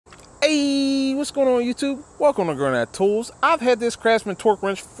Hey, what's going on YouTube? Welcome to Garnett-Tools. I've had this Craftsman torque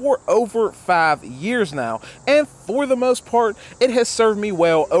wrench for over 5 years now, and for the most part, it has served me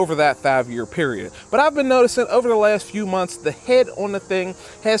well over that 5-year period. But I've been noticing over the last few months, the head on the thing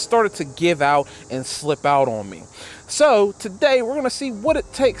has started to give out and slip out on me. So today we're gonna see what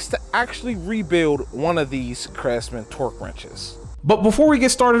it takes to actually rebuild one of these Craftsman torque wrenches. But before we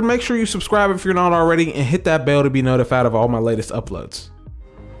get started, make sure you subscribe if you're not already and hit that bell to be notified of all my latest uploads.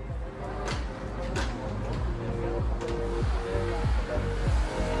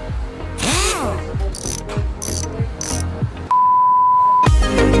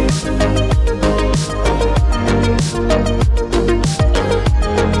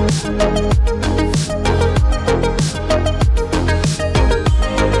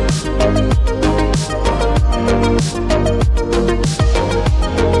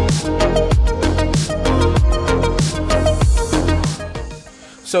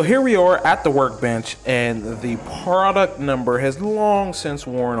 So here we are at the workbench, and the product number has long since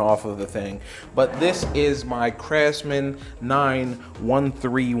worn off of the thing, but this is my Craftsman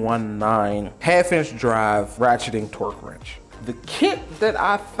 91319 half-inch drive ratcheting torque wrench. The kit that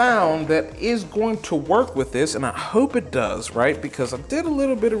I found that is going to work with this, and I hope it does, right? Because I did a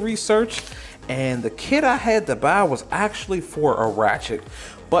little bit of research, and the kit I had to buy was actually for a ratchet,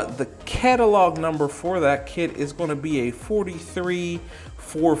 but the catalog number for that kit is going to be a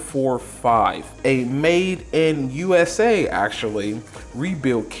 43445, a made in USA actually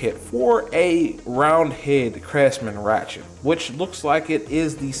rebuild kit for a round head Craftsman ratchet, which looks like it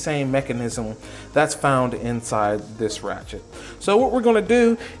is the same mechanism that's found inside this ratchet. So what we're going to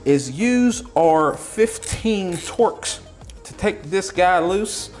do is use our 15 torques to take this guy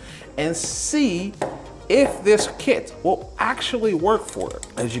loose and see if this kit will actually work for it.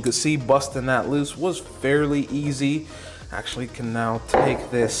 As you can see, busting that loose was fairly easy. Actually can now take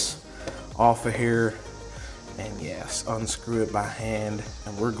this off of here and yes, unscrew it by hand,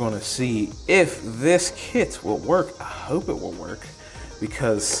 and we're going to see if this kit will work. I hope it will work,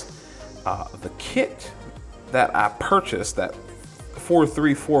 because the kit that I purchased, that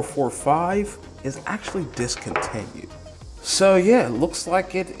 43445, is actually discontinued. So yeah, it looks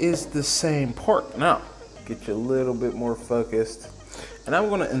like it is the same part. Now get you a little bit more focused, and I'm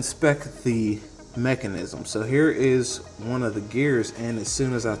going to inspect the mechanism. So here is one of the gears, and as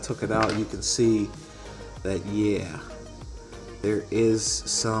soon as I took it out, you can see that yeah, there is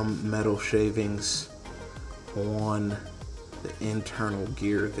some metal shavings on the internal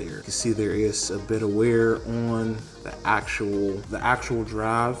gear there. You can see there is a bit of wear on the actual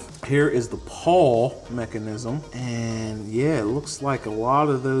drive. Here is the pawl mechanism, and yeah, it looks like a lot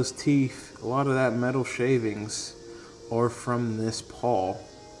of those teeth, a lot of that metal shavings are from this pawl.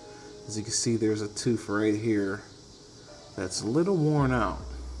 As you can see, there's a tooth right here that's a little worn out.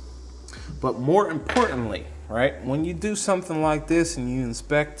 But more importantly, right, when you do something like this and you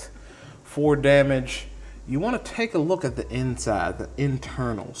inspect for damage, you want to take a look at the inside, the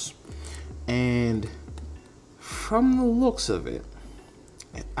internals. And from the looks of it,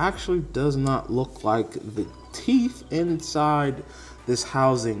 it actually does not look like the teeth inside this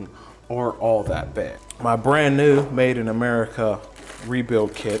housing are all that bad. My brand new Made in America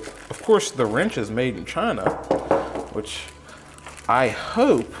rebuild kit. Of course, the wrench is made in China, which I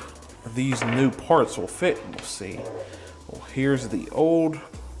hope these new parts will fit. We'll see. Well, here's the old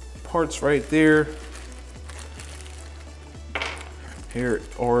parts right there. Here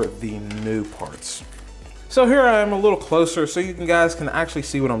are the new parts. So here I am a little closer so you guys can actually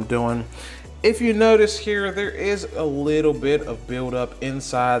see what I'm doing. If you notice here, there is a little bit of buildup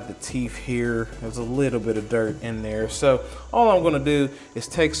inside the teeth here. There's a little bit of dirt in there. So all I'm gonna do is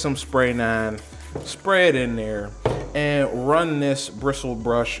take some spray nine, spray it in there, and run this bristle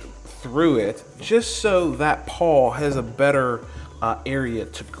brush through it, just so that pawl has a better area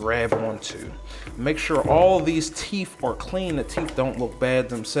to grab onto. Make sure all of these teeth are clean. The teeth don't look bad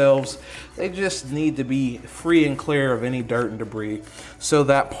themselves. They just need to be free and clear of any dirt and debris so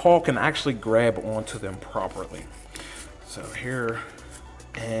that paw can actually grab onto them properly. So here,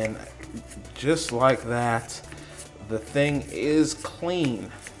 and just like that, the thing is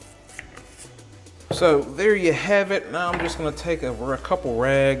clean. So there you have it. Now I'm just gonna take a couple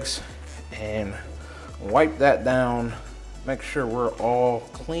rags and wipe that down. Make sure we're all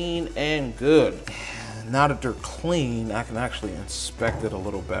clean and good. Now that they're clean, I can actually inspect it a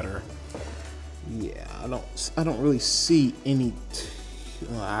little better. Yeah, I don't really see any.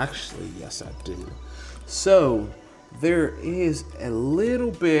 Well, actually, yes, I do. So there is a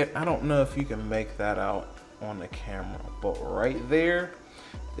little bit. I don't know if you can make that out on the camera, but right there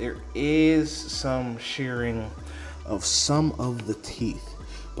is some shearing of some of the teeth.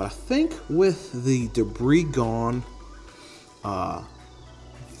 But I think with the debris gone, the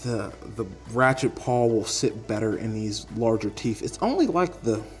ratchet paw will sit better in these larger teeth. It's only like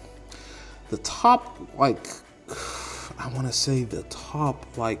the top, like, I want to say the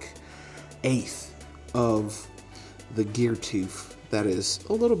top like eighth of the gear tooth that is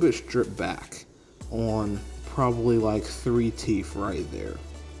a little bit stripped back on probably like 3 teeth right there.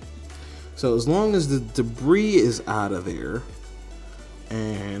 So as long as the debris is out of there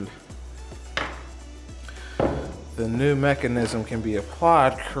and the new mechanism can be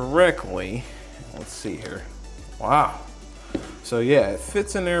applied correctly, let's see here. Wow. So yeah, it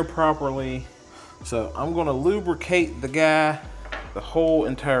fits in there properly. So I'm gonna lubricate the whole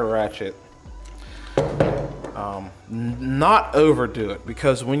entire ratchet. Not overdo it,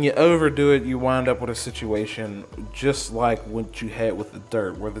 because when you overdo it, you wind up with a situation just like what you had with the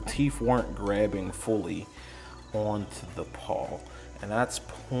dirt, where the teeth weren't grabbing fully onto the paw. And that's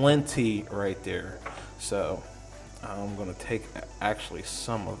plenty right there. So I'm gonna take actually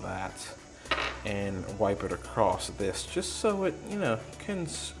some of that and wipe it across this, just so it, you know, can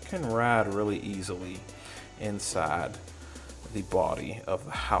ride really easily inside the body of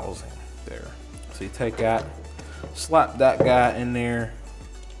the housing there. So you take that, slap that guy in there.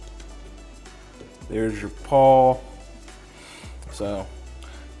 There's your paw. So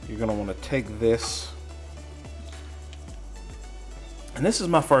you're gonna want to take this, and this is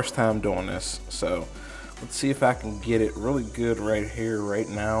my first time doing this, so let's see if I can get it really good right here, right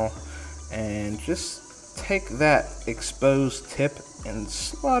now, and just take that exposed tip and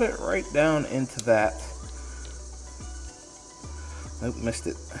slide it right down into that. Nope, missed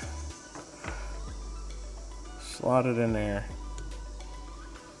it. Slide it in there.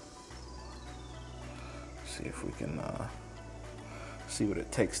 See if we can see what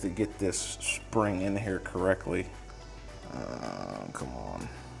it takes to get this spring in here correctly. Come on.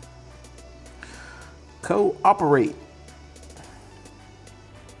 Cooperate.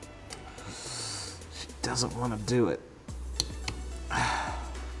 She doesn't want to do it.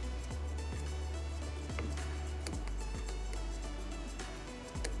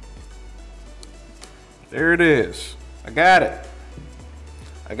 There it is. I got it.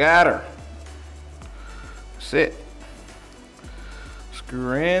 I got her. That's it. Screw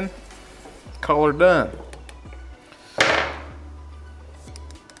her in. Color done.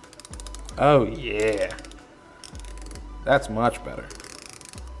 Oh yeah. That's much better.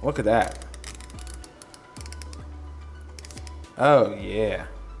 Look at that. Oh yeah.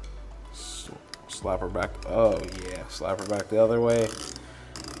 Slap her back. Oh yeah. Slap her back the other way.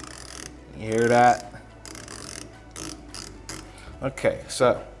 You hear that? Okay,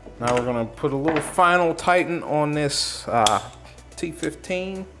 so now we're gonna put a little final tighten on this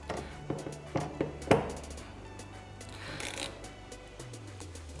T15.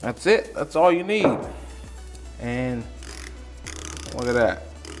 That's it, that's all you need. And look at that.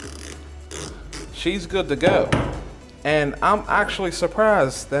 She's good to go. And I'm actually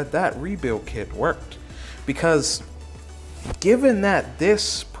surprised that that rebuild kit worked, because given that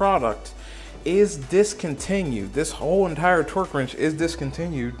this product is discontinued, this whole entire torque wrench is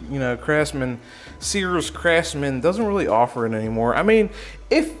discontinued, you know, Craftsman, Sears Craftsman doesn't really offer it anymore. I mean,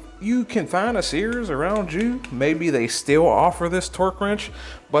 if you can find a Sears around you, maybe they still offer this torque wrench,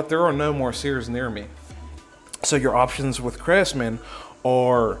 but there are no more Sears near me. So your options with Craftsman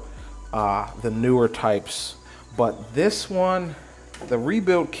are the newer types, but this one, the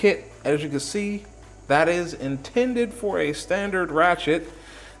rebuild kit, as you can see, that is intended for a standard ratchet.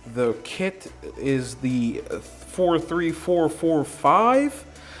 The kit is the 43445,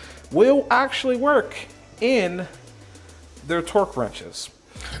 will actually work in their torque wrenches.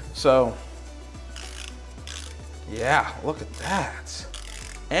 So yeah, look at that.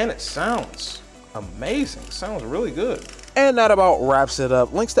 And it sounds amazing. Sounds really good. And that about wraps it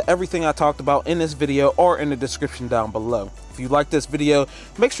up. Links to everything I talked about in this video are in the description down below. If you like this video,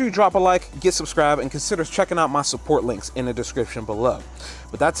 make sure you drop a like, get subscribed, and consider checking out my support links in the description below.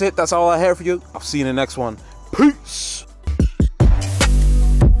 But that's it. That's all I have for you. I'll see you in the next one. Peace.